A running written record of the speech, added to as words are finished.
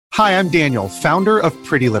Hi, I'm Daniel, founder of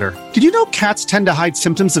Pretty Litter. Did you know cats tend to hide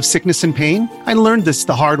symptoms of sickness and pain? I learned this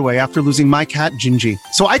the hard way after losing my cat, Gingy.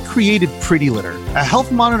 So I created Pretty Litter, a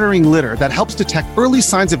health monitoring litter that helps detect early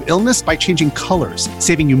signs of illness by changing colors,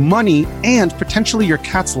 saving you money and potentially your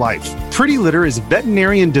cat's life. Pretty Litter is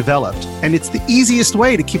veterinarian developed, and it's the easiest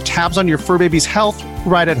way to keep tabs on your fur baby's health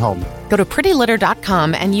right at home. Go to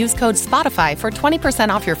prettylitter.com and use code SPOTIFY for 20%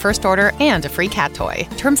 off your first order and a free cat toy.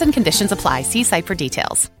 Terms and conditions apply. See site for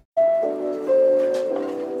details.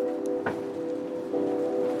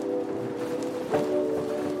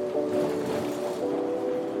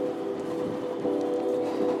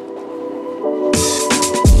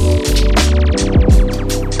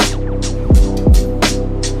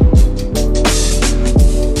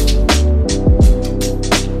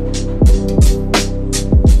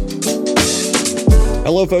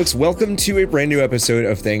 Hello, folks. Welcome to a brand new episode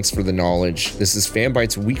of Thanks for the Knowledge. This is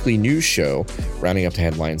Fanbyte's weekly news show, rounding up the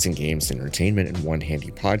headlines in games and entertainment in one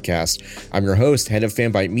handy podcast. I'm your host, head of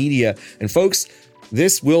Fanbyte Media. And folks,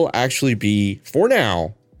 this will actually be, for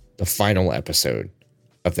now, the final episode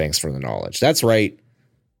of Thanks for the Knowledge. That's right.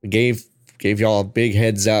 We gave y'all a big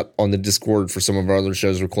heads up on the Discord for some of our other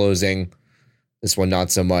shows we're closing. This one,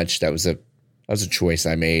 not so much. That was a choice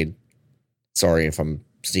I made. Sorry if I'm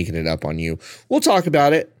sneaking it up on you. We'll talk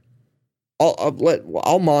about it.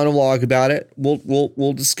 I'll monologue about it.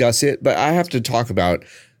 We'll discuss it. But I have to talk about,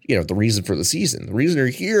 the reason for the season. The reason you're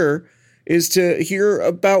here is to hear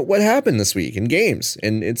about what happened this week in games,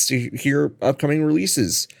 and it's to hear upcoming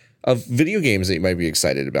releases of video games that you might be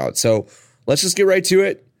excited about. So let's just get right to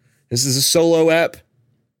it. This is a solo ep.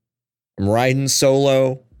 I'm riding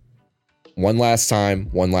solo. One last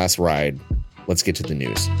time, one last ride. Let's get to the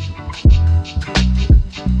news.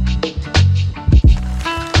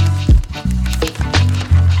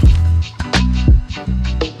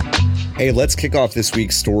 Hey, let's kick off this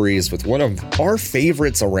week's stories with one of our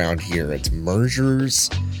favorites around here. It's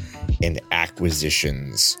mergers and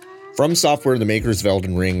acquisitions. From Software, the makers of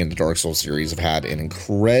Elden Ring and the Dark Souls series have had an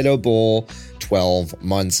incredible 12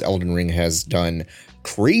 months. Elden Ring has done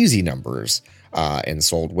crazy numbers and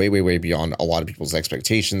sold way beyond a lot of people's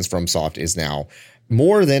expectations. FromSoft is now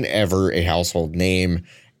more than ever a household name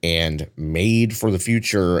and made for the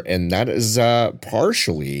future. And that is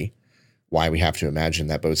partially why we have to imagine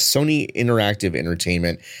that both Sony Interactive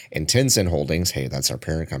Entertainment and Tencent Holdings, hey, that's our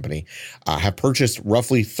parent company, have purchased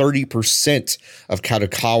roughly 30% of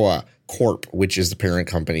Kadokawa Corp, which is the parent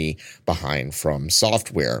company behind From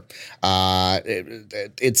Software.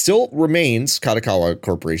 It still remains, Kadokawa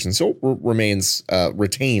Corporation still retains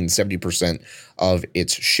 70% of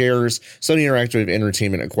its shares. Sony Interactive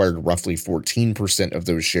Entertainment acquired roughly 14% of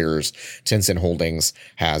those shares. Tencent Holdings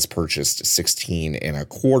has purchased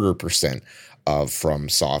 16.25% of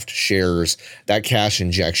FromSoft shares. That cash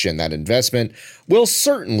injection, that investment, will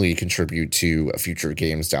certainly contribute to future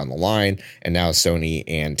games down the line. And now Sony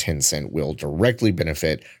and Tencent will directly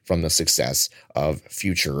benefit from the success of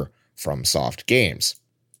future FromSoft games.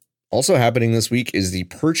 Also happening this week is the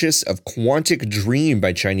purchase of Quantic Dream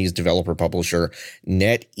by Chinese developer publisher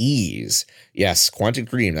NetEase. Yes, Quantic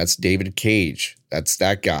Dream, that's David Cage. That's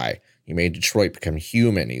that guy. He made Detroit Become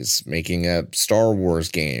Human. He's making a Star Wars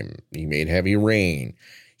game. He made Heavy Rain.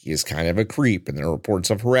 He is kind of a creep, and there are reports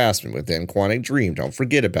of harassment within Quantic Dream. Don't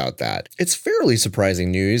forget about that. It's fairly surprising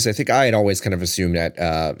news. I think I had always kind of assumed that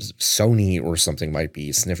Sony or something might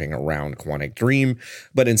be sniffing around Quantic Dream,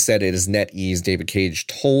 but instead it is NetEase. David Cage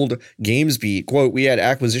told GamesBeat, quote, "We had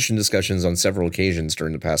acquisition discussions on several occasions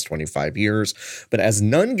during the past 25 years, but as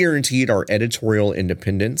none guaranteed our editorial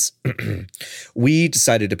independence, we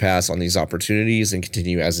decided to pass on these opportunities and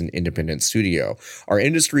continue as an independent studio. Our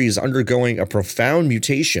industry is undergoing a profound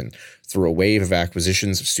mutation through a wave of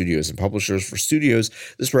acquisitions of studios and publishers. For studios,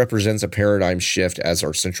 this represents a paradigm shift as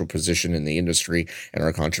our central position in the industry and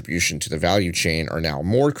our contribution to the value chain are now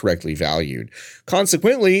more correctly valued.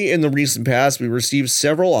 Consequently, in the recent past, we received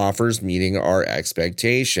several offers meeting our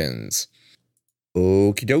expectations."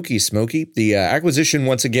 Okie dokie, Smokey. The acquisition,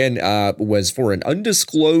 once again, was for an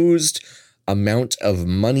undisclosed amount of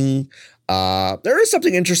money. There is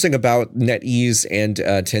something interesting about NetEase and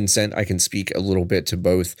Tencent. I can speak a little bit to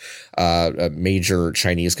both major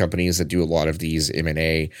Chinese companies that do a lot of these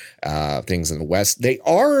M&A things in the West. They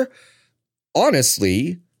are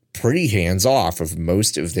honestly pretty hands off of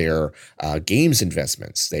most of their games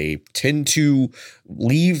investments. They tend to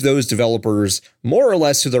leave those developers more or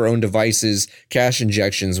less to their own devices, cash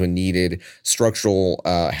injections when needed, structural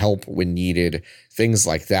help when needed, things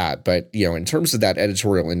like that. But, in terms of that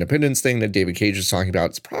editorial independence thing that David Cage was talking about,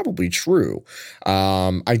 it's probably true.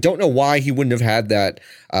 I don't know why he wouldn't have had that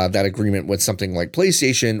agreement with something like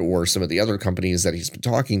PlayStation or some of the other companies that he's been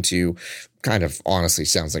talking to. Kind of honestly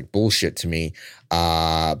sounds like bullshit to me.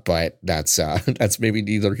 But that's maybe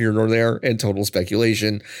neither here nor there and total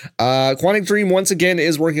speculation. Quantic Dream once again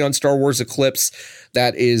is working on Star Wars Eclipse.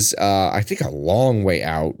 That is, I think, a long way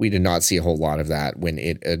out. We did not see a whole lot of that when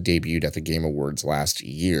it debuted at the Game Awards last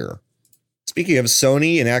year. Speaking of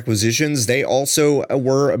Sony and acquisitions, they also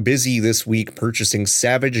were busy this week purchasing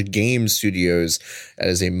Savage Game Studios. That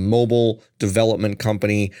is a mobile development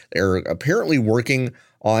company. They're apparently working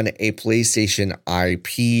on a PlayStation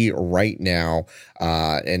IP right now.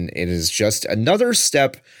 And it is just another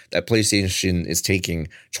step that PlayStation is taking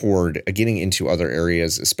toward getting into other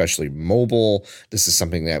areas, especially mobile. This is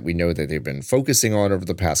something that we know that they've been focusing on over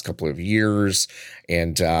the past couple of years.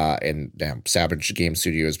 And now Savage Game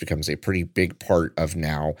Studios becomes a pretty big part of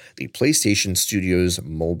now the PlayStation Studios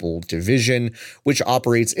mobile division, which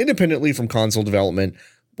operates independently from console development,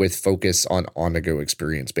 with focus on the go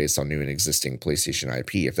experience based on new and existing PlayStation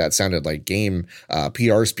IP. If that sounded like game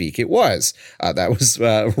PR speak, it was. That was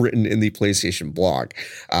written in the PlayStation blog.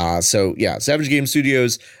 So yeah, Savage Game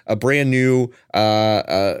Studios, a brand new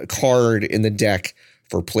card in the deck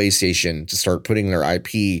for PlayStation to start putting their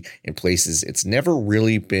IP in places it's never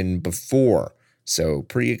really been before. So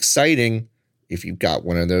pretty exciting if you've got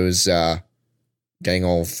one of those dang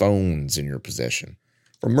old phones in your possession.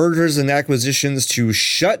 From mergers and acquisitions to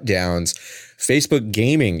shutdowns, Facebook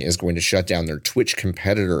Gaming is going to shut down their Twitch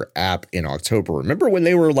competitor app in October. Remember when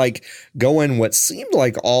they were going what seemed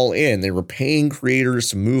like all in? They were paying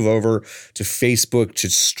creators to move over to Facebook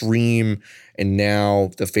to stream. And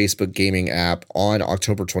now the Facebook Gaming app on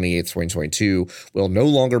October 28th, 2022 will no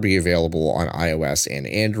longer be available on iOS and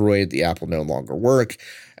Android. The app will no longer work.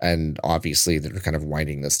 And obviously, they're kind of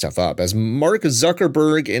winding this stuff up. As Mark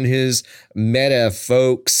Zuckerberg and his Meta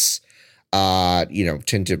folks,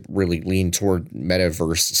 tend to really lean toward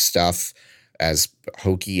metaverse stuff, as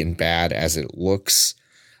hokey and bad as it looks.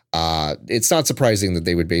 It's not surprising that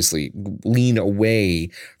they would basically lean away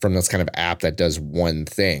from this kind of app that does one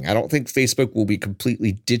thing. I don't think Facebook will be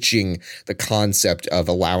completely ditching the concept of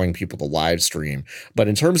allowing people to live stream. But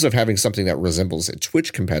in terms of having something that resembles a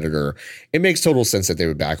Twitch competitor, it makes total sense that they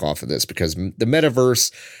would back off of this, because the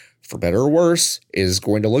metaverse, for better or worse, is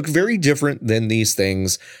going to look very different than these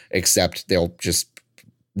things, except they'll just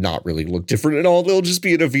not really look different at all. They'll just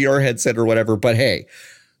be in a VR headset or whatever. But hey,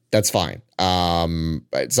 that's fine.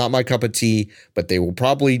 It's not my cup of tea, but they will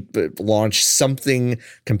probably launch something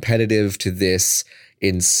competitive to this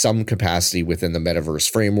in some capacity within the metaverse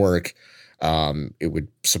framework. It would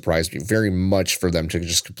surprise me very much for them to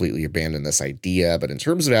just completely abandon this idea. But in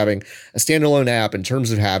terms of having a standalone app, in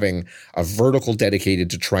terms of having a vertical dedicated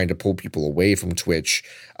to trying to pull people away from Twitch,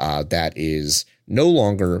 that is no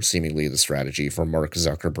longer seemingly the strategy for Mark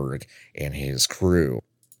Zuckerberg and his crew.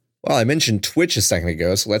 Well, I mentioned Twitch a second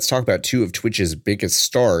ago, so let's talk about two of Twitch's biggest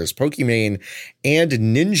stars, Pokimane and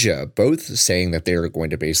Ninja, both saying that they're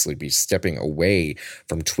going to basically be stepping away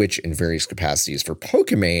from Twitch in various capacities. For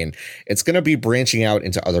Pokimane, it's going to be branching out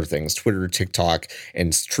into other things, Twitter, TikTok,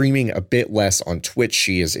 and streaming a bit less on Twitch.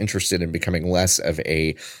 She is interested in becoming less of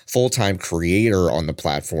a full-time creator on the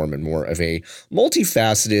platform and more of a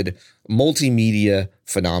multifaceted multimedia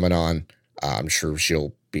phenomenon. I'm sure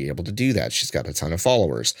she'll be able to do that. She's got a ton of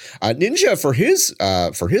followers. Ninja, for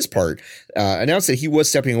his part, announced that he was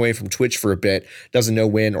stepping away from Twitch for a bit. Doesn't know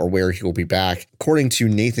when or where he will be back. According to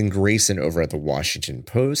Nathan Grayson over at the Washington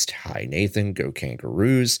Post. Hi, Nathan. Go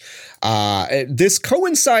Kangaroos. This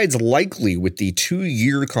coincides likely with the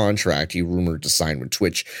 2-year contract he rumored to sign with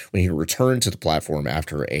Twitch when he returned to the platform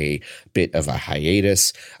after a bit of a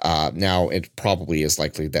hiatus. Now, it probably is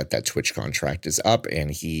likely that Twitch contract is up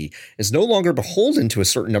and he is no longer beholden to a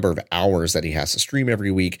certain number of hours that he has to stream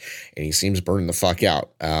every week, and he seems burned the fuck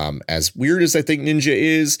out. As weird as I think Ninja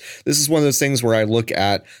is, this is one of those things where I look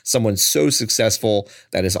at someone so successful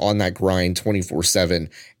that is on that grind 24/7,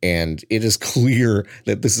 and it is clear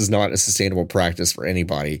that this is not a sustainable practice for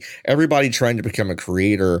anybody. Everybody trying to become a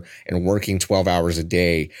creator and working 12 hours a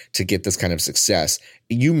day to get this kind of success,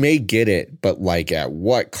 you may get it, but at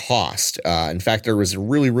what cost? In fact, there was a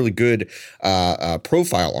really, really good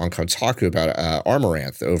profile on Kotaku about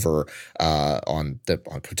Amaranth over on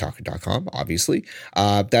Kotaku.com, obviously,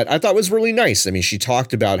 that I thought was really nice. I mean, she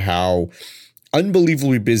talked about how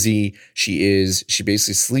unbelievably busy she is. She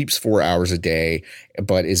basically sleeps 4 hours a day,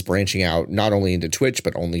 but is branching out not only into Twitch,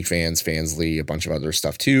 but OnlyFans, Fansly, a bunch of other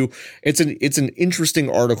stuff too. It's an interesting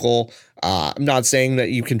article. I'm not saying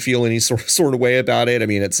that you can feel any sort of way about it. I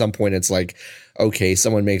mean, at some point it's like, okay,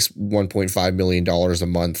 someone makes $1.5 million a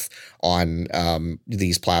month on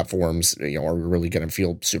these platforms. You know, are we really going to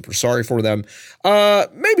feel super sorry for them?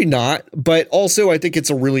 Maybe not. But also, I think it's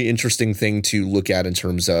a really interesting thing to look at in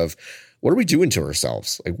terms of what are we doing to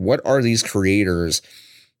ourselves? Like, what are these creators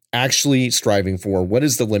actually striving for? What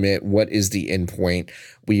is the limit? What is the end point?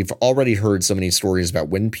 We've already heard so many stories about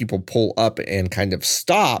when people pull up and kind of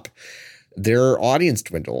stop, their audience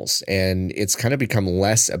dwindles, and it's kind of become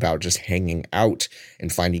less about just hanging out and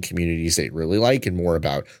finding communities they really like and more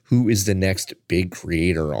about who is the next big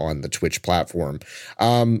creator on the Twitch platform.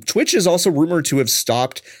 Twitch is also rumored to have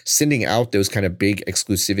stopped sending out those kind of big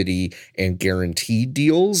exclusivity and guaranteed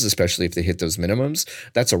deals, especially if they hit those minimums.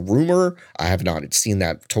 That's a rumor. I have not seen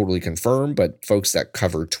that totally confirmed, but folks that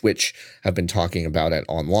cover Twitch have been talking about it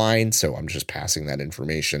online, so I'm just passing that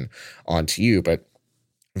information on to you. But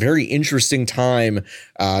very interesting time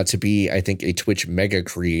to be, I think, a Twitch mega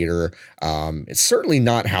creator. It's certainly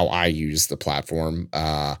not how I use the platform,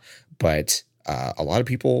 but a lot of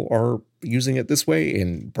people are using it this way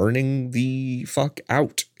and burning the fuck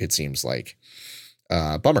out, it seems like.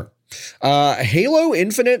 Bummer. Halo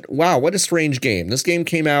Infinite. Wow, what a strange game. This game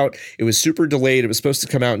came out, it was super delayed. It was supposed to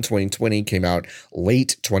come out in 2020, came out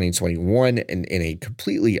late 2021 and in a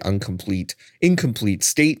completely incomplete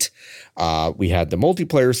state. We had the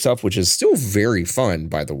multiplayer stuff, which is still very fun,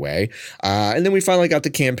 by the way. And then we finally got the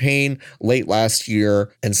campaign late last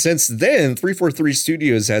year. And since then, 343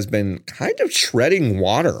 Studios has been kind of treading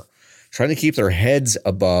water, trying to keep their heads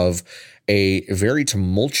above a very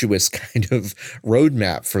tumultuous kind of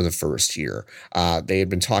roadmap for the first year. They had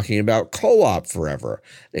been talking about co-op forever.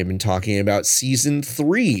 They've been talking about season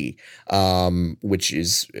 3, which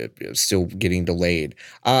is still getting delayed.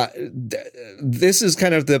 This is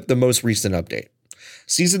kind of the most recent update.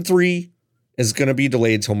 Season 3 is going to be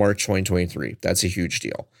delayed till March 2023. That's a huge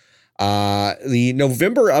deal. The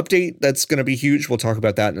November update, that's going to be huge. We'll talk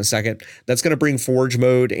about that in a second. That's going to bring Forge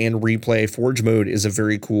mode and replay. Forge mode is a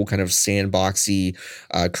very cool kind of sandboxy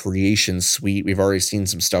creation suite. We've already seen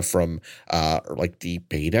some stuff from like the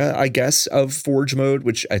beta, I guess, of Forge mode,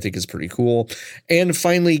 which I think is pretty cool. And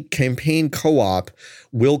finally, campaign co-op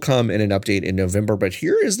will come in an update in November. But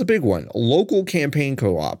here is the big one. Local campaign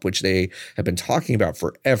co-op, which they have been talking about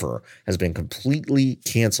forever, has been completely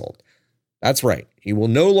canceled. That's right. You will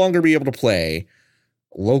no longer be able to play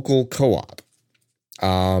local co-op.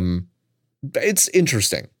 It's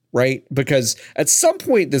interesting, right? Because at some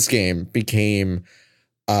point this game became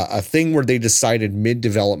a thing where they decided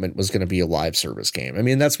mid-development was going to be a live service game. I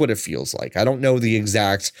mean, that's what it feels like. I don't know the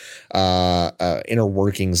exact inner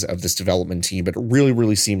workings of this development team, but it really,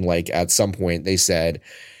 really seemed like at some point they said,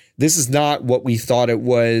 this is not what we thought it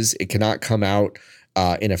was. It cannot come out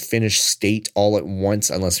in a finished state all at once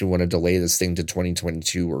unless we want to delay this thing to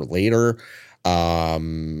 2022 or later.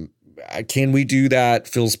 Can we do that?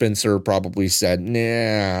 Phil Spencer probably said,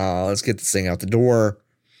 nah, let's get this thing out the door.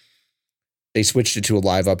 They switched it to a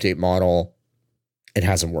live update model. It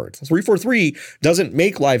hasn't worked. 343 doesn't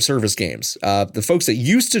make live service games. The folks that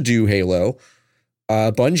used to do Halo,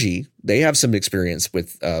 Bungie, they have some experience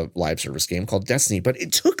with a live service game called Destiny, but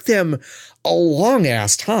it took them a long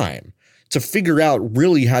ass time to figure out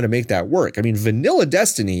really how to make that work. I mean, vanilla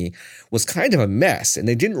Destiny was kind of a mess, and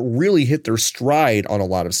they didn't really hit their stride on a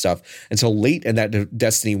lot of stuff until late in that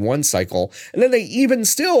Destiny 1 cycle. And then they even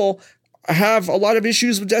still have a lot of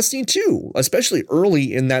issues with Destiny 2, especially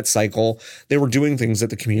early in that cycle. They were doing things that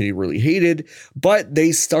the community really hated, but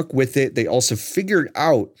they stuck with it. They also figured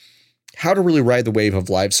out how to really ride the wave of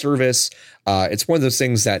live service. It's one of those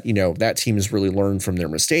things that, you know, that team has really learned from their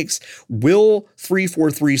mistakes. Will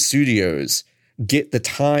 343 Studios get the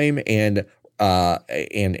time and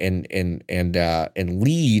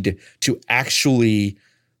lead to actually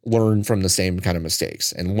learn from the same kind of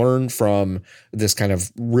mistakes and learn from this kind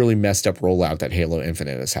of really messed up rollout that Halo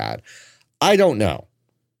Infinite has had? I don't know.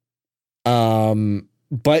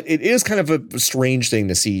 But it is kind of a strange thing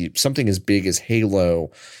to see something as big as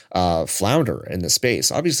Halo flounder in the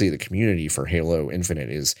space. Obviously, the community for Halo Infinite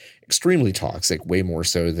is extremely toxic, way more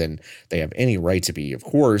so than they have any right to be, of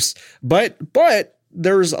course. But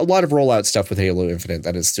there's a lot of rollout stuff with Halo Infinite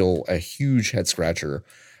that is still a huge head scratcher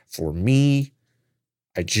for me.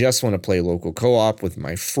 I just want to play local co-op with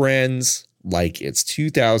my friends like it's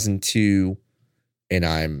 2002 and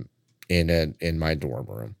I'm in my dorm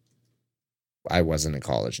room. I wasn't in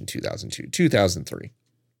college in 2002, 2003.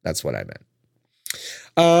 That's what I meant.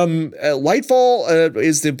 Lightfall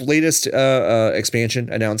is the latest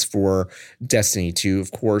expansion announced for Destiny 2,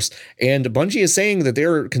 of course, and Bungie is saying that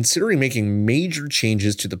they're considering making major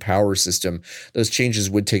changes to the power system. Those changes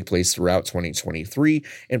would take place throughout 2023,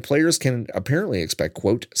 and players can apparently expect,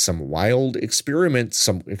 quote, some weird experiments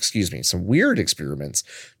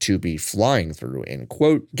to be flying through, end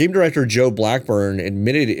quote. Game director Joe Blackburn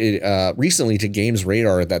admitted recently to Games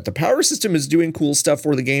Radar that the power system is doing cool stuff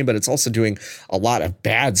for the game, but it's also doing a lot of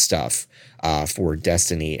bad stuff for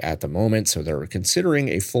Destiny at the moment. So they're considering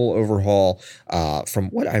a full overhaul. From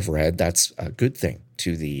what I've read, that's a good thing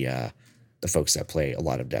to the folks that play a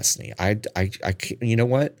lot of Destiny. I you know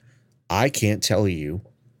what? I can't tell you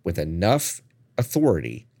with enough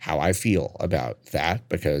authority how I feel about that,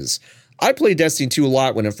 because I played Destiny 2 a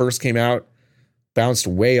lot when it first came out, bounced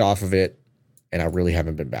way off of it, and I really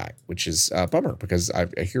haven't been back, which is a bummer because I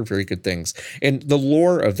hear very good things. And the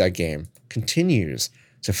lore of that game continues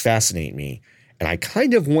to fascinate me, and I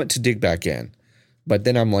kind of want to dig back in. But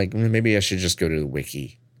then I'm like, maybe I should just go to the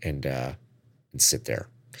wiki and sit there.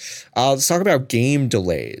 Let's talk about game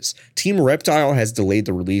delays. Team Reptile has delayed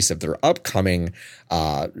the release of their upcoming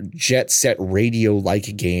Jet Set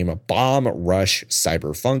Radio-like game, Bomb Rush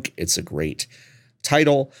Cyberfunk. It's a great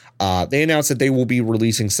title. They announced that they will be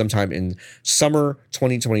releasing sometime in summer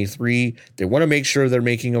 2023. They want to make sure they're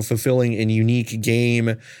making a fulfilling and unique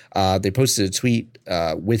game. They posted a tweet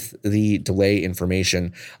with the delay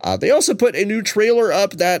information. They also put a new trailer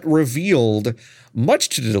up that revealed, much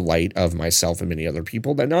to the delight of myself and many other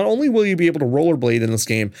people, that not only will you be able to rollerblade in this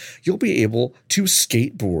game, you'll be able to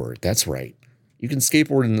skateboard. That's right. You can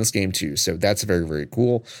skateboard in this game too, so that's very, very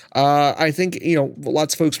cool. I think,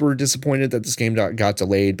 lots of folks were disappointed that this game got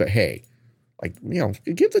delayed, but hey,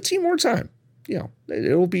 give the team more time.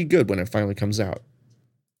 It'll be good when it finally comes out.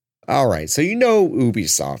 All right, so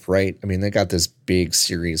Ubisoft, right? I mean, they got this big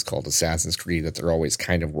series called Assassin's Creed that they're always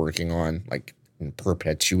kind of working on, like in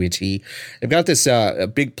perpetuity. They've got this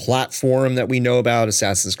a big platform that we know about,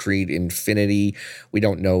 Assassin's Creed Infinity. We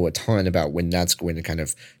don't know a ton about when that's going to kind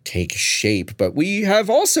of take shape, but we have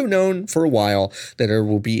also known for a while that there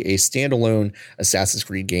will be a standalone Assassin's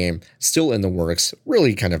Creed game still in the works,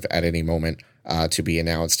 really kind of at any moment to be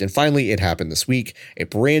announced. And finally, it happened this week. A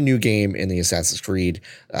brand new game in the Assassin's Creed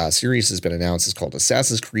series has been announced. It's called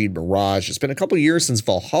Assassin's Creed Mirage. It's been a couple of years since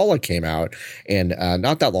Valhalla came out, and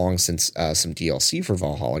not that long since some DLC for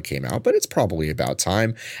Valhalla came out, but it's probably about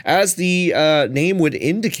time. As the name would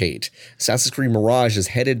indicate, Assassin's Creed Mirage is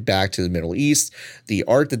headed back to the Middle East. The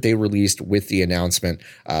art that they released with the announcement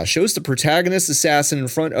shows the protagonist assassin in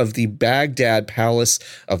front of the Baghdad Palace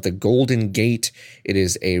of the Golden Gate. It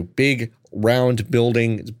is a big round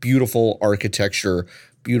building. It's beautiful architecture,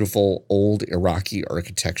 beautiful old Iraqi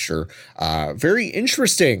architecture. Very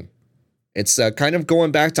interesting. It's kind of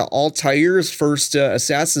going back to Altair's first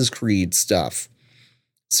Assassin's Creed stuff.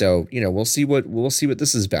 So, we'll see what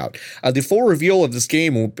this is about. The full reveal of this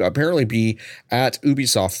game will apparently be at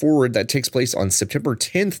Ubisoft Forward. That takes place on September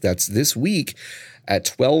 10th. That's this week at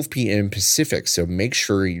 12 p.m. Pacific. So make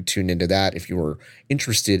sure you tune into that if you are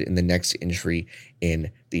interested in the next entry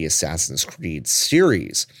in the Assassin's Creed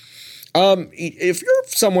series. If you're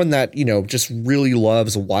someone that, just really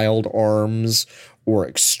loves Wild Arms or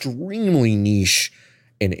extremely niche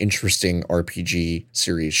and interesting RPG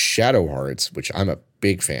series Shadow Hearts, which I'm a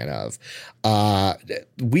big fan of,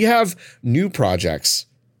 we have new projects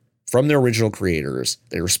from their original creators.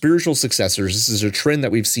 They were spiritual successors. This is a trend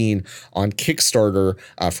that we've seen on Kickstarter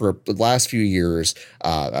for the last few years.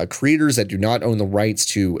 Creators that do not own the rights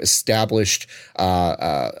to established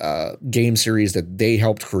game series that they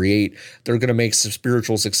helped create, they're going to make some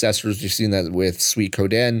spiritual successors. We've seen that with Sweet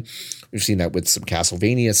Coden. We've seen that with some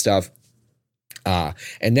Castlevania stuff.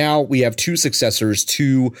 And now we have two successors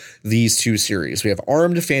to these two series. We have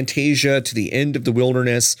Armed Fantasia to the End of the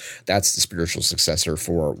Wilderness. That's the spiritual successor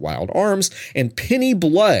for Wild Arms. And Penny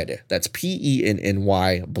Blood. That's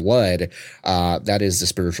Penny Blood. That is the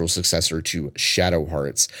spiritual successor to Shadow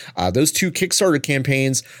Hearts. Those two Kickstarter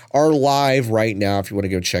campaigns are live right now. If you want to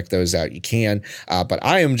go check those out, you can. But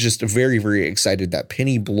I am just very, very excited that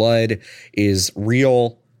Penny Blood is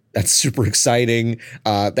real. That's super exciting.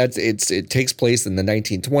 It takes place in the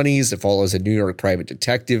 1920s. It follows a New York private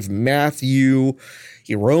detective, Matthew.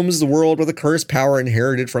 He roams the world with a cursed power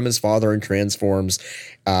inherited from his father and transforms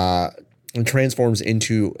to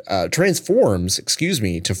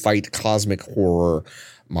fight cosmic horror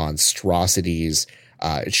monstrosities.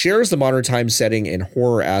 It shares the modern time setting and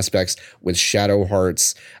horror aspects with Shadow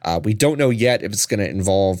Hearts. We don't know yet if it's going to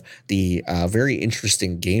involve the very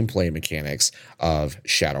interesting gameplay mechanics of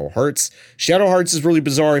Shadow Hearts. Shadow Hearts is really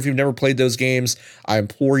bizarre. If you've never played those games, I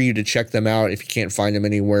implore you to check them out. If you can't find them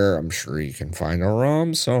anywhere, I'm sure you can find a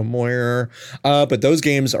ROM somewhere. But those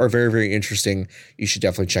games are very, very interesting. You should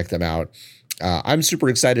definitely check them out. I'm super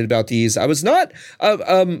excited about these. I've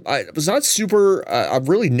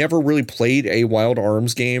really never really played a Wild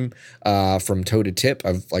Arms game from toe to tip.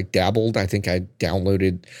 I've like dabbled. I think I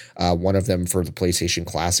downloaded one of them for the PlayStation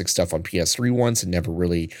Classic stuff on PS3 once and never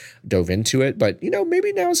really dove into it. But,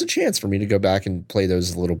 maybe now is a chance for me to go back and play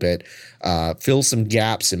those a little bit, fill some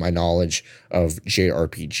gaps in my knowledge of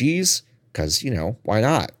JRPGs. Because, why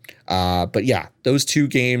not? But yeah, those two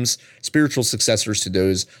games, spiritual successors to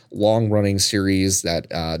those long-running series that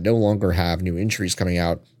no longer have new entries coming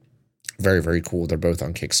out. Very, very cool. They're both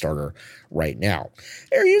on Kickstarter right now.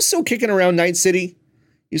 Are you still kicking around Night City?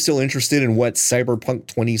 You still interested in what Cyberpunk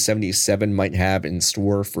 2077 might have in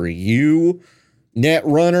store for you?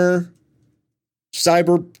 Netrunner?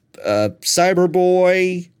 Cyberboy?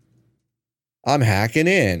 I'm hacking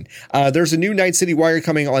in. There's a new Night City Wire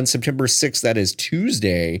coming on September 6th. That is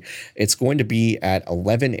Tuesday. It's going to be at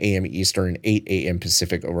 11 a.m. Eastern, 8 a.m.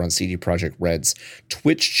 Pacific over on CD Projekt Red's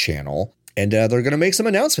Twitch channel. And they're going to make some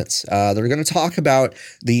announcements. They're going to talk about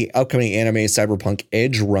the upcoming anime Cyberpunk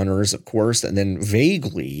Edgerunners, of course, and then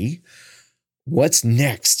vaguely what's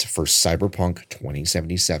next for Cyberpunk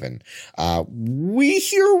 2077. We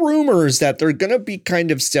hear rumors that they're going to be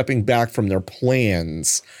kind of stepping back from their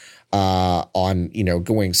plans on,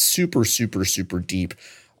 going super, super, super deep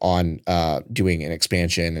on doing an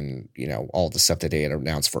expansion and, all the stuff that they had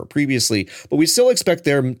announced for previously. But we still expect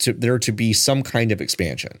there to be some kind of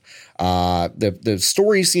expansion. The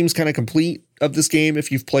story seems kind of complete of this game. If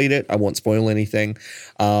you've played it, I won't spoil anything.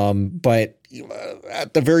 But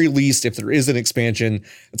at the very least, if there is an expansion,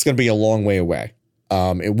 it's going to be a long way away.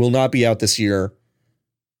 It will not be out this year.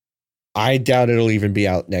 I doubt it'll even be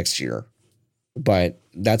out next year. But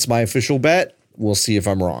that's my official bet. We'll see if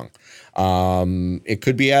I'm wrong. It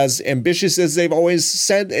could be as ambitious as they've always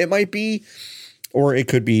said it might be, or it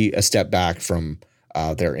could be a step back from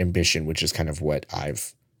their ambition, which is kind of what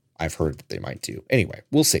I've heard that they might do. Anyway,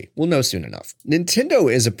 we'll see. We'll know soon enough.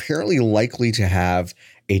 Nintendo is apparently likely to have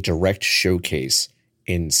a direct showcase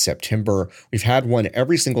in September. We've had one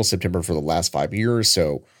every single September for the last 5 years,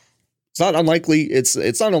 so it's not unlikely. It's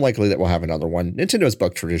not unlikely that we'll have another one. Nintendo's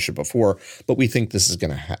bucked tradition before, but we think this is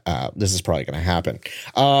probably gonna happen.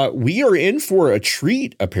 We are in for a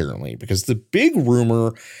treat apparently, because the big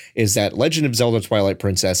rumor is that Legend of Zelda: Twilight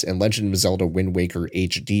Princess and Legend of Zelda: Wind Waker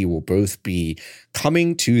HD will both be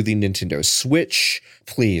coming to the Nintendo Switch.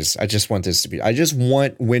 Please, I just want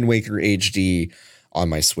Wind Waker HD on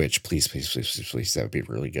my Switch. Please. That would be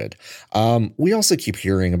really good. We also keep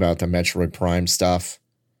hearing about the Metroid Prime stuff.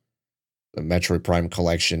 The Metroid Prime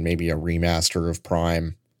collection, maybe a remaster of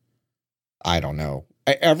Prime. I don't know.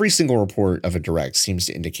 Every single report of a direct seems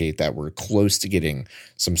to indicate that we're close to getting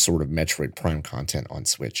some sort of Metroid Prime content on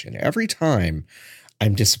Switch. And every time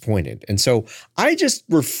I'm disappointed. And so I just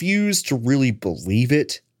refuse to really believe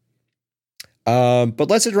it. But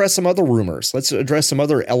let's address some other rumors. Let's address some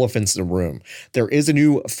other elephants in the room. There is a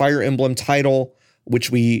new Fire Emblem title, which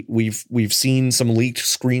we've seen some leaked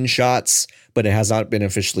screenshots, but it has not been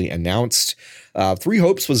officially announced. Three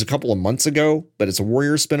Hopes was a couple of months ago, but it's a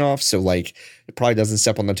Warrior spinoff, so it probably doesn't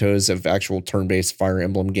step on the toes of actual turn-based Fire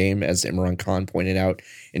Emblem game, as Imran Khan pointed out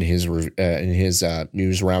in his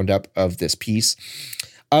news roundup of this piece.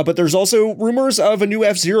 But there's also rumors of a new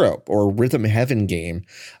F-Zero or Rhythm Heaven game.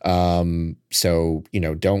 So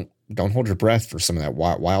don't hold your breath for some of that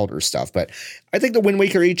wilder stuff. But I think the Wind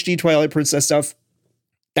Waker HD Twilight Princess stuff,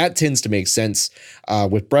 that tends to make sense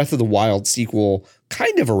with Breath of the Wild sequel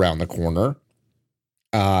kind of around the corner.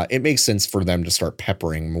 It makes sense for them to start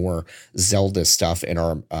peppering more Zelda stuff in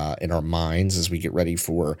our minds as we get ready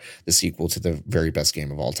for the sequel to the very best game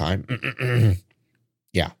of all time.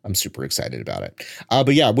 Yeah, I'm super excited about it.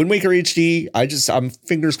 But yeah, Wind Waker HD, I'm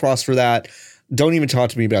fingers crossed for that. Don't even talk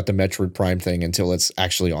to me about the Metroid Prime thing until it's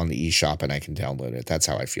actually on the eShop and I can download it. That's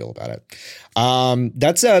how I feel about it.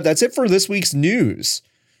 That's it for this week's news.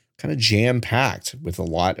 Kind of jam-packed with a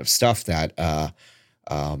lot of stuff that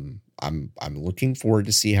I'm looking forward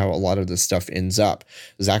to see how a lot of this stuff ends up.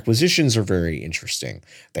 Those acquisitions are very interesting.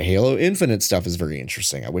 The Halo Infinite stuff is very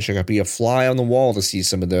interesting. I wish I could be a fly on the wall to see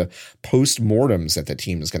some of the post-mortems that the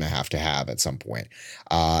team is going to have at some point.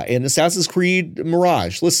 And Assassin's Creed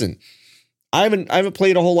Mirage. Listen, I haven't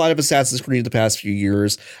played a whole lot of Assassin's Creed the past few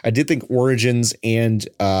years. I did think Origins and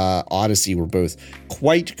Odyssey were both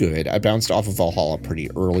quite good. I bounced off of Valhalla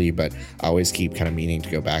pretty early, but I always keep kind of meaning to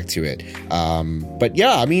go back to it. But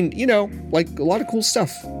yeah, I mean, you know, like a lot of cool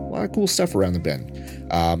stuff around the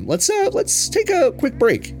bend. Let's take a quick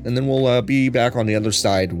break, and then we'll be back on the other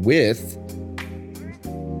side with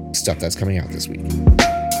stuff that's coming out this week.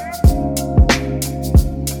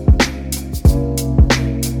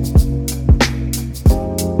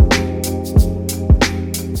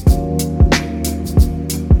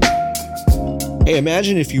 Hey,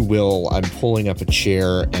 imagine, if you will, I'm pulling up a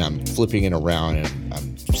chair and I'm flipping it around and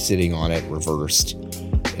I'm sitting on it reversed.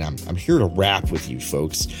 And I'm here to rap with you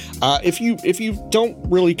folks. If you don't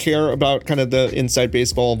really care about kind of the inside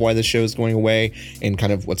baseball of why the show is going away and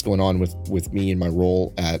kind of what's going on with me and my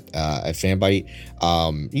role at Fanbyte,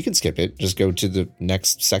 you can skip it. Just go to the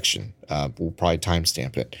next section. We'll probably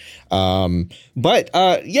timestamp it.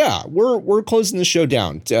 But yeah, we're closing the show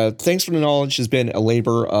down. Thanks for the Knowledge has been a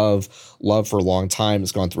labor of love for a long time.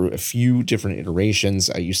 It's gone through a few different iterations.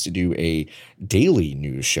 I used to do a daily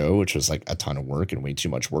news show, which was like a ton of work and way too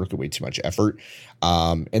much work and way too much effort.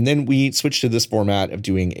 And then we switched to this format of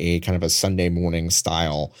doing a kind of a Sunday morning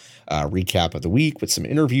style recap of the week with some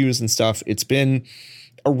interviews and stuff. It's been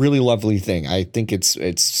a really lovely thing. I think it's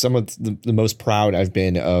some of the most proud I've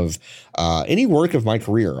been of any work of my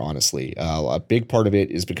career, honestly. A big part of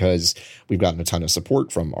it is because we've gotten a ton of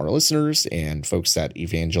support from our listeners and folks that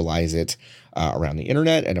evangelize it around the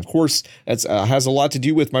internet. And of course, that's has a lot to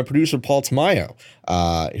do with my producer, Paul Tamayo,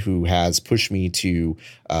 who has pushed me to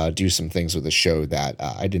do some things with the show that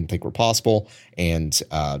I didn't think were possible. And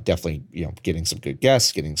definitely, you know, getting some good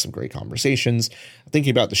guests, getting some great conversations,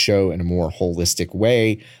 thinking about the show in a more holistic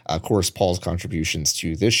way. Of course, Paul's contributions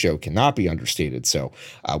to this show cannot be understated. So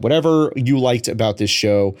whatever you liked about this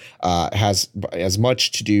show has as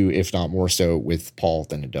much to do, if not more so, with Paul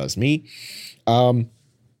than it does me.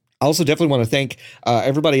 I also definitely want to thank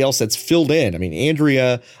everybody else that's filled in. I mean,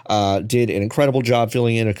 Andrea did an incredible job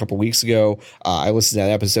filling in a couple weeks ago. I listened to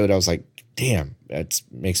that episode. I was like, damn, that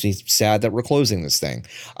makes me sad that we're closing this thing.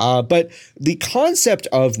 But the concept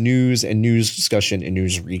of news and news discussion and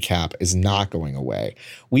news recap is not going away.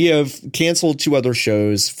 We have canceled 2 other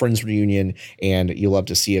shows, Friends Reunion and You Love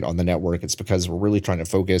to See It on the network. It's because we're really trying to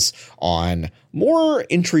focus on more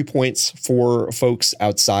entry points for folks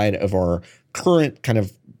outside of our current kind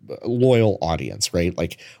of loyal audience, right?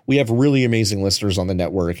 Like, we have really amazing listeners on the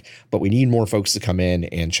network, but we need more folks to come in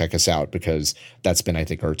and check us out, because that's been, I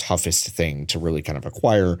think, our toughest thing to really kind of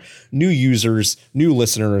acquire new users, new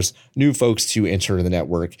listeners, new folks to enter the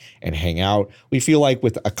network and hang out. We feel like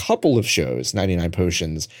with a couple of shows, 99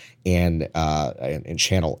 Potions and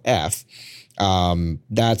Channel F,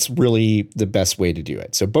 that's really the best way to do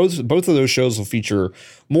it. So both of those shows will feature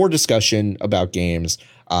more discussion about games.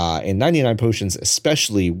 And 99 Potions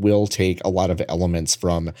especially will take a lot of elements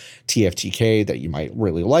from TFTK that you might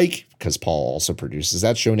really like, because Paul also produces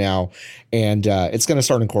that show now. And it's going to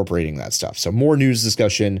start incorporating that stuff. So more news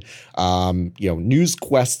discussion, news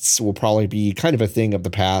quests will probably be kind of a thing of the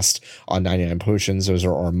past on 99 Potions. Those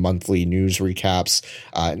are our monthly news recaps.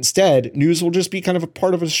 Instead, news will just be kind of a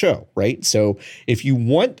part of the show, right? So if you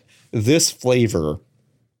want this flavor,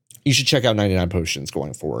 you should check out 99 Potions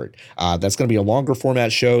going forward. That's going to be a longer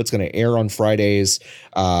format show. It's going to air on Fridays.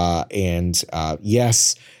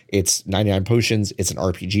 Yes, it's 99 Potions. It's an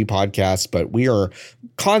RPG podcast, but we are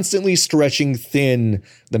constantly stretching thin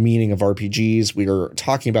the meaning of RPGs. We are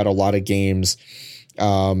talking about a lot of games.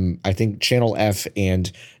 I think Channel F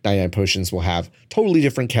and 99 Potions will have totally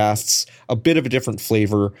different casts, a bit of a different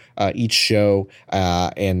flavor each show,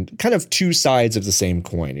 and kind of 2 sides of the same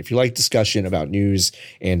coin. If you like discussion about news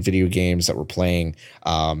and video games that we're playing,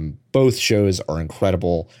 both shows are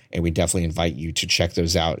incredible, and we definitely invite you to check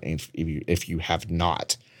those out if you have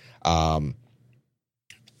not.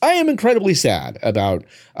 I am incredibly sad about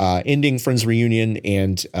ending Friends Reunion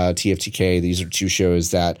and TFTK. These are 2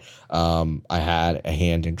 shows that I had a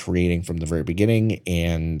hand in creating from the very beginning,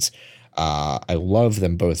 and I love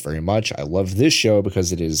them both very much. I love this show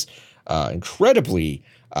because it is incredibly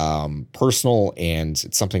personal, and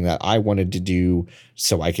it's something that I wanted to do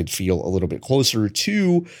so I could feel a little bit closer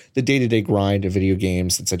to the day-to-day grind of video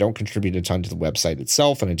games, since I don't contribute a ton to the website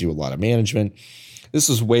itself and I do a lot of management. This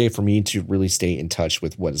is a way for me to really stay in touch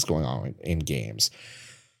with what is going on in games.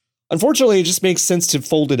 Unfortunately, it just makes sense to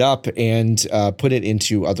fold it up and put it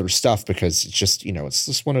into other stuff, because it's just, it's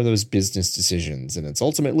just one of those business decisions. And it's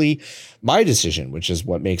ultimately my decision, which is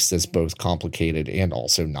what makes this both complicated and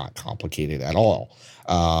also not complicated at all.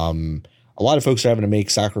 A a lot of folks are having to make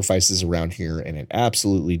sacrifices around here, and it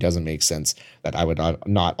absolutely doesn't make sense that I would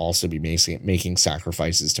not also be making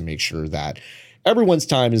sacrifices to make sure that everyone's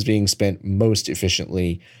time is being spent most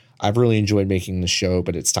efficiently. I've really enjoyed making the show,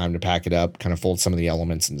 but it's time to pack it up, kind of fold some of the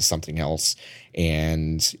elements into something else.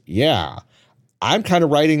 And yeah, I'm kind of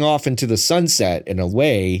riding off into the sunset in a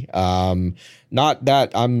way. Not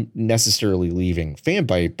that I'm necessarily leaving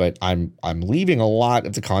Fanbyte, but I'm leaving a lot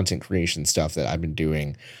of the content creation stuff that I've been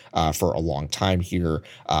doing for a long time here.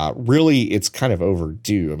 Really, it's kind of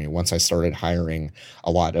overdue. I mean, once I started hiring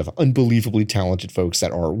a lot of unbelievably talented folks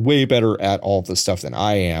that are way better at all of the stuff than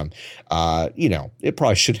I am, it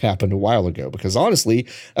probably should have happened a while ago, because honestly,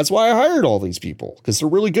 that's why I hired all these people, because they're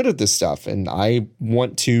really good at this stuff. And I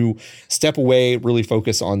want to step away, really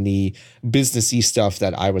focus on the businessy stuff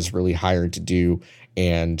that I was really hired to do.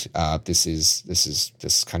 And this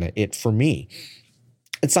is kind of it for me.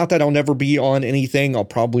 It's not that I'll never be on anything. I'll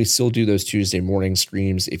probably still do those Tuesday morning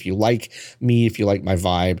streams. If you like me, if you like my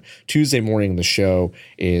vibe, Tuesday morning, the show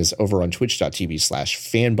is over on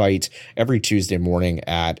twitch.tv/fanbyte every Tuesday morning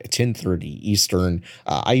at 10:30 Eastern.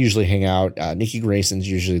 I usually hang out. Nikki Grayson's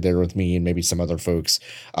usually there with me and maybe some other folks.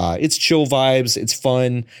 It's chill vibes. It's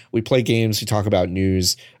fun. We play games. We talk about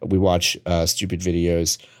news. We watch stupid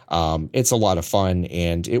videos. It's a lot of fun,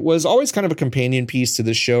 and it was always kind of a companion piece to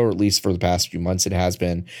this show, or at least for the past few months it has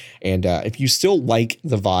been. And if you still like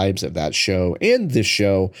the vibes of that show and this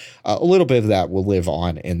show, a little bit of that will live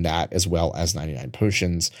on in that, as well as 99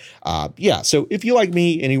 Potions. So if you like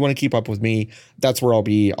me and you want to keep up with me, that's where I'll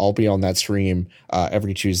be. I'll be on that stream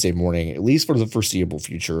every Tuesday morning, at least for the foreseeable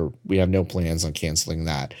future. We have no plans on canceling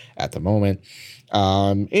that at the moment.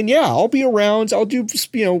 I'll be around. I'll do,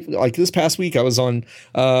 like this past week, I was on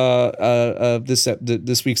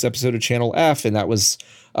this week's episode of Channel F, and that was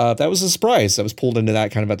a surprise. I was pulled into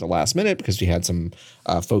that kind of at the last minute because we had some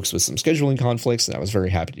folks with some scheduling conflicts, and I was very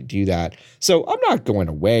happy to do that. So I'm not going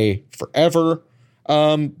away forever.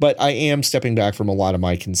 But I am stepping back from a lot of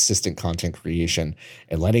my consistent content creation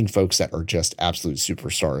and letting folks that are just absolute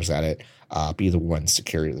superstars at it be the ones to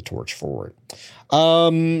carry the torch forward.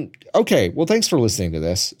 Okay, well, thanks for listening to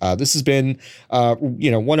this. This has been,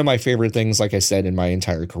 one of my favorite things, like I said, in my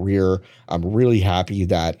entire career. I'm really happy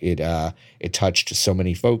that it touched so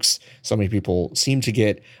many folks. So many people seem to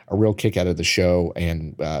get a real kick out of the show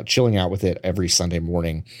and chilling out with it every Sunday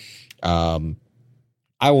morning.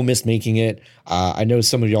 I will miss making it. I know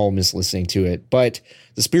some of y'all will miss listening to it, but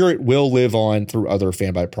the spirit will live on through other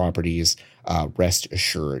Fanbyte properties. Rest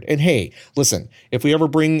assured. And hey, listen, if we ever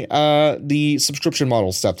bring the subscription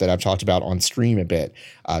model stuff that I've talked about on stream a bit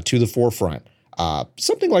to the forefront,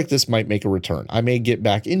 something like this might make a return. I may get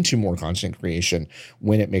back into more content creation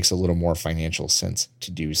when it makes a little more financial sense to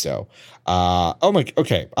do so.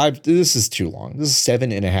 Okay. This is too long. This is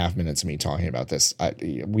 7.5 minutes of me talking about this.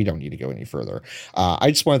 We don't need to go any further. I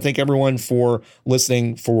just want to thank everyone for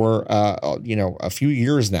listening for, a few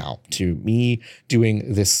years now to me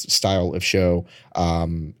doing this style of show.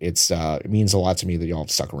 It means a lot to me that y'all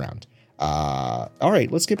have stuck around. All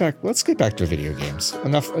right, let's get back to video games.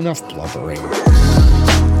 Enough blubbering.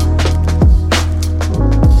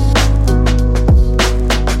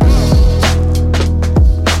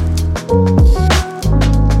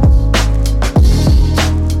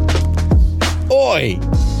 Oi!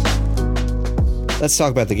 Let's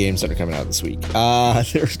talk about the games that are coming out this week.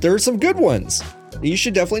 There are some good ones that you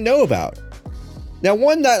should definitely know about. Now,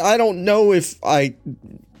 one that I don't know if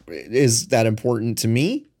is that important to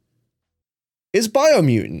me is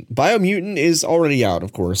Biomutant. Biomutant is already out,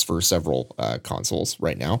 of course, for several consoles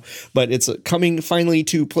right now, but it's coming finally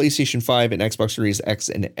to PlayStation 5 and Xbox Series X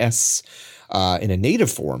and S in a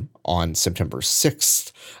native form on September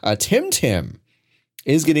 6th. Temtem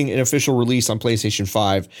is getting an official release on PlayStation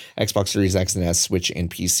 5, Xbox Series X and S, Switch, and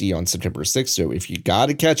PC on September 6th. So if you got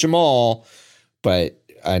to catch them all, but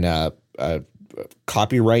in a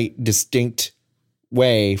copyright distinct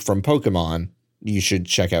way from Pokemon, you should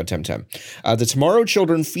check out Temtem. The Tomorrow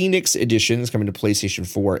Children Phoenix Edition is coming to PlayStation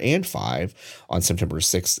 4 and 5 on September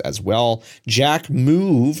 6th as well. Jack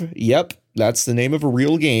Move, yep, that's the name of a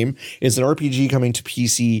real game, is an RPG coming to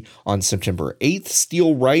PC on September 8th.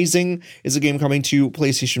 Steel Rising is a game coming to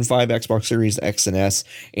PlayStation 5, Xbox Series X and S,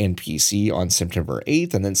 and PC on September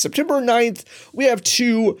 8th. And then September 9th, we have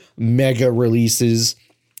two mega releases,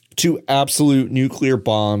 two absolute nuclear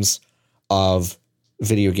bombs of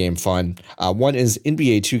video game fun. One is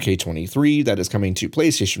NBA 2K23 that is coming to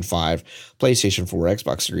PlayStation 5, PlayStation 4,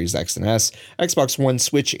 Xbox Series X and S, Xbox One,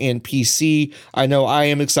 Switch, and PC. I know I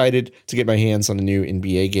am excited to get my hands on a new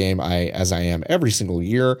NBA game, as I am every single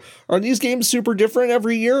year. Are these games super different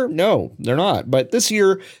every year? No, they're not. But this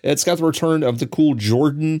year, it's got the return of the cool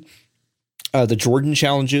Jordan. The Jordan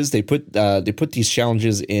challenges. They put these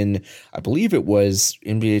challenges in, I believe it was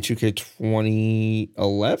NBA 2K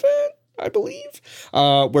 2011. I believe,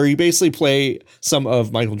 where you basically play some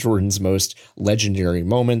of Michael Jordan's most legendary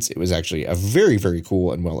moments. It was actually a very, very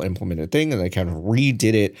cool and well implemented thing, and they kind of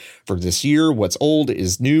redid it for this year. What's old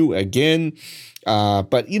is new again.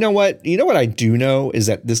 But you know what? I do know is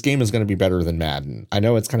that this game is going to be better than Madden. I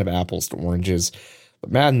know it's kind of apples to oranges,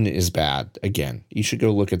 but Madden is bad. Again, you should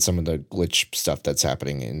go look at some of the glitch stuff that's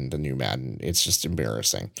happening in the new Madden. It's just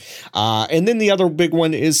embarrassing. And then the other big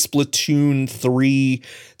one is Splatoon 3.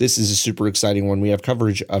 This is a super exciting one. We have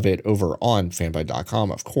coverage of it over on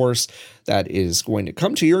fanbyte.com, of course. That is going to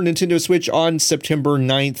come to your Nintendo Switch on September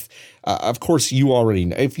 9th. Of course, you already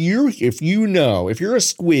know. If you're a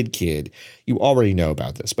Squid Kid, you already know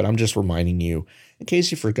about this. But I'm just reminding you, in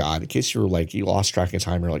case you forgot, in case you lost track of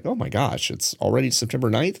time, you're like, oh my gosh, it's already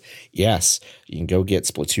September 9th. Yes, you can go get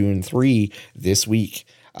Splatoon 3 this week,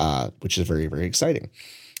 which is very, very exciting.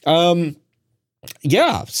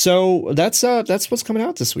 Yeah, so that's what's coming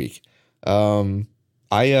out this week. I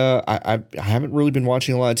haven't really been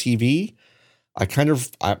watching a lot of TV. I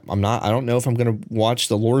don't know if I'm going to watch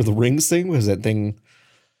the Lord of the Rings thing because that thing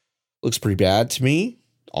looks pretty bad to me,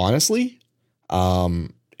 honestly.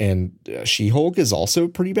 And She-Hulk is also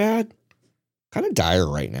pretty bad, kind of dire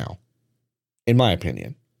right now, in my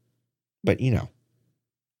opinion. But you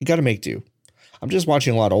got to make do. I'm just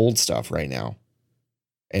watching a lot of old stuff right now,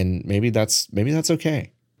 and maybe that's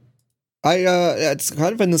okay. It's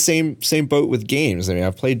kind of in the same boat with games. I mean,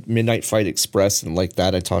 I've played Midnight Fight Express and like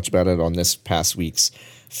that. I talked about it on this past week's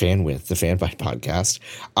the Fanbyte podcast.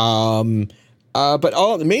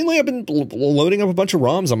 But mainly I've been loading up a bunch of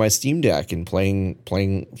ROMs on my Steam Deck and playing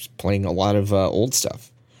a lot of old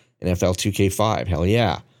stuff. NFL 2K5, hell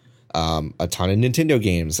yeah. A ton of Nintendo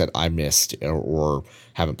games that I missed or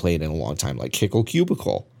haven't played in a long time, like Kickle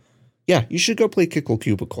Cubicle. Yeah, you should go play Kickle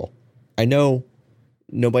Cubicle. I know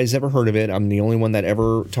nobody's ever heard of it. I'm the only one that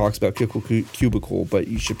ever talks about Kickle Cubicle, but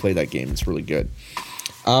you should play that game. It's really good.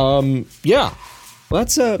 Yeah. Well,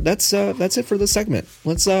 that's it for this segment.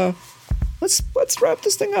 Let's wrap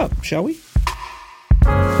this thing up, shall we?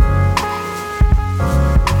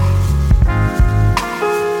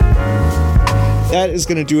 That is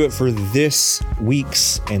going to do it for this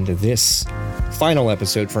week's and this final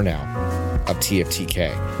episode for now of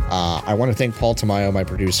TFTK. I want to thank Paul Tamayo, my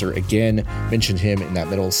producer. Again, mentioned him in that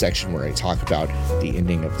middle section where I talk about the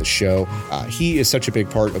ending of the show. He is such a big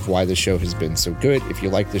part of why the show has been so good. If you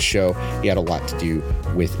like this show, he had a lot to do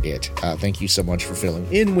with it. Thank you so much for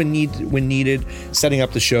filling in when needed, setting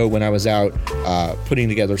up the show when I was out, putting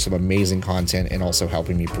together some amazing content, and also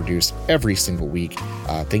helping me produce every single week.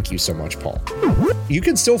 Thank you so much, Paul. You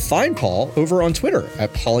can still find Paul over on Twitter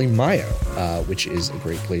at PaulyMayo, which is a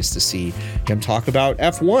great place to see him talk about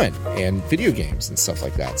F1 and video games and stuff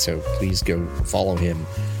like that. So please go follow him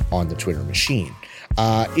on the Twitter machine.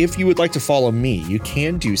 If you would like to follow me, you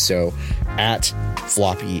can do so at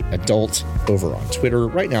Floppy Adult over on Twitter.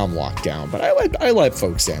 Right now I'm locked down, but I let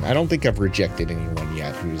folks in. I don't think I've rejected anyone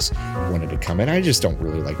yet who's wanted to come in. I just don't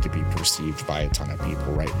really like to be perceived by a ton of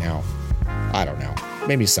people right now. I don't know.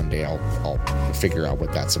 Maybe someday I'll figure out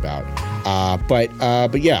what that's about.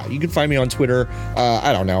 But yeah, you can find me on Twitter.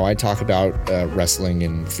 I don't know. I talk about wrestling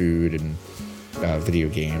and food and video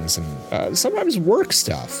games and sometimes work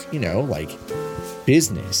stuff, like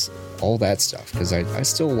business, all that stuff, because I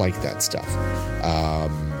still like that stuff.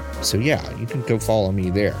 So yeah, you can go follow me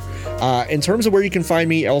there. In terms of where you can find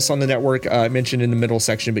me else on the network, I mentioned in the middle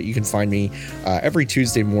section, but you can find me every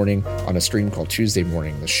Tuesday morning on a stream called Tuesday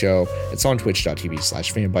Morning the Show. It's on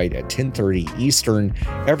twitch.tv/fanbyte at 10:30 Eastern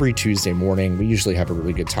every Tuesday morning. We usually have a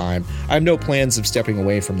really good time. I have no plans of stepping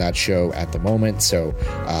away from that show at the moment. So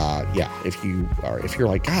yeah, if you're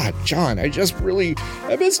like, God, John, I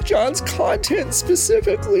miss John's content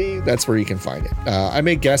specifically, that's where you can find it. I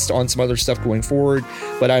may guest on some other stuff going forward,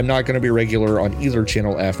 but I'm not going to be regular on either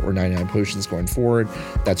Channel F or 99 Potions going forward.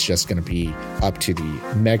 That's just going to be up to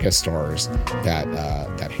the mega stars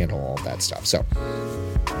that handle all that stuff. So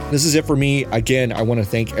This is it for me. Again, I want to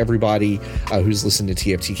thank everybody who's listened to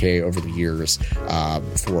TFTK over the years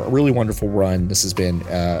for a really wonderful run. This has been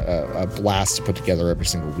a blast to put together every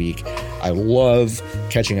single week. I love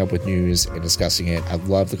catching up with news and discussing it. I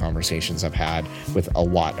love the conversations I've had with a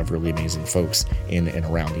lot of really amazing folks in and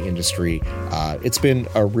around the industry. It's been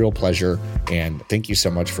a real pleasure, and thank you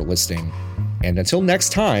so much for listening. And until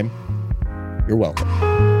next time, you're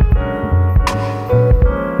welcome.